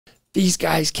these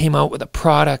guys came out with a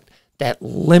product that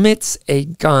limits a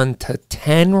gun to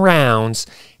 10 rounds,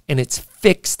 and it's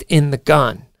fixed in the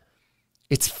gun.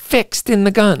 It's fixed in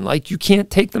the gun. Like, you can't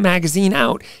take the magazine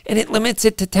out, and it limits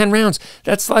it to 10 rounds.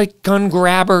 That's like Gun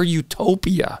Grabber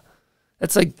Utopia.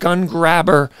 That's like Gun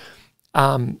Grabber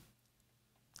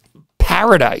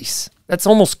Paradise. That's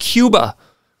almost Cuba.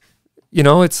 You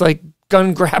know, it's like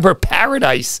Gun Grabber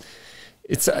Paradise.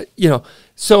 It's, you know,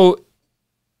 so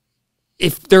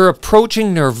if they're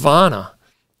approaching nirvana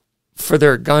for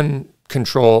their gun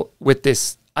control with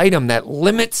this item that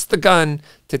limits the gun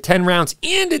to 10 rounds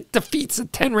and it defeats a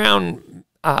 10-round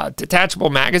detachable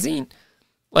magazine,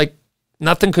 like,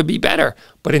 nothing could be better.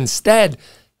 But instead,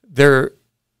 they're,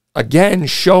 again,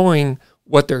 showing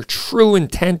what their true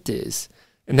intent is,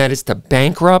 and that is to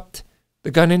bankrupt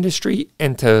the gun industry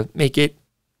and to make it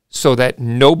so that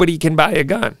nobody can buy a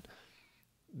gun.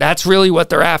 That's really what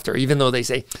they're after, even though they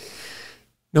say,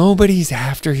 nobody's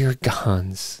after your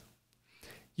guns.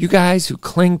 You guys who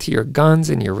cling to your guns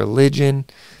and your religion,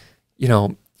 you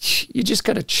know, you just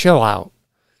got to chill out.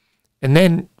 And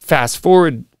then fast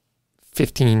forward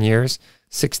 15 years,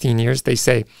 16 years, they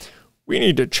say, we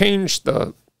need to change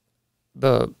the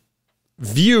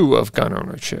view of gun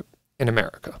ownership in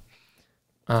America.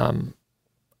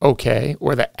 Okay,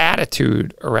 or the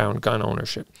attitude around gun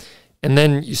ownership. And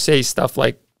then you say stuff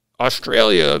like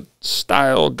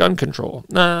Australia-style gun control.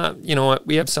 Nah, you know what?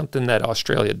 We have something that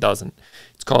Australia doesn't.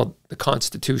 It's called the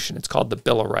Constitution. It's called the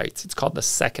Bill of Rights. It's called the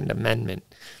Second Amendment.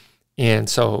 And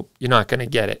so you're not going to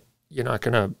get it. You're not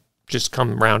going to just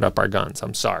come round up our guns.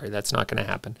 I'm sorry. That's not going to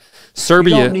happen.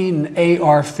 Serbia, you don't need an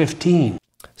AR-15.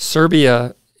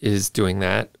 Serbia is doing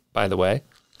that, by the way.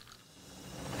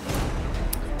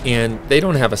 And they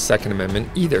don't have a Second Amendment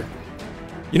either.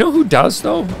 You know who does,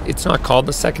 though? It's not called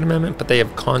the Second Amendment, but they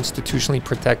have constitutionally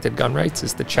protected gun rights.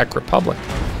 It's the Czech Republic.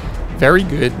 Very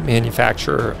good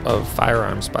manufacturer of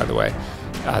firearms, by the way.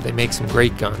 They make some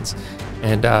great guns.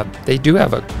 And they do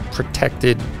have a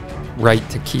protected right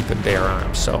to keep and bear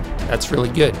arms. So that's really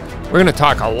good. We're going to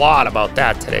talk a lot about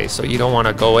that today, so you don't want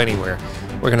to go anywhere.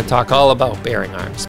 We're going to talk all about bearing arms.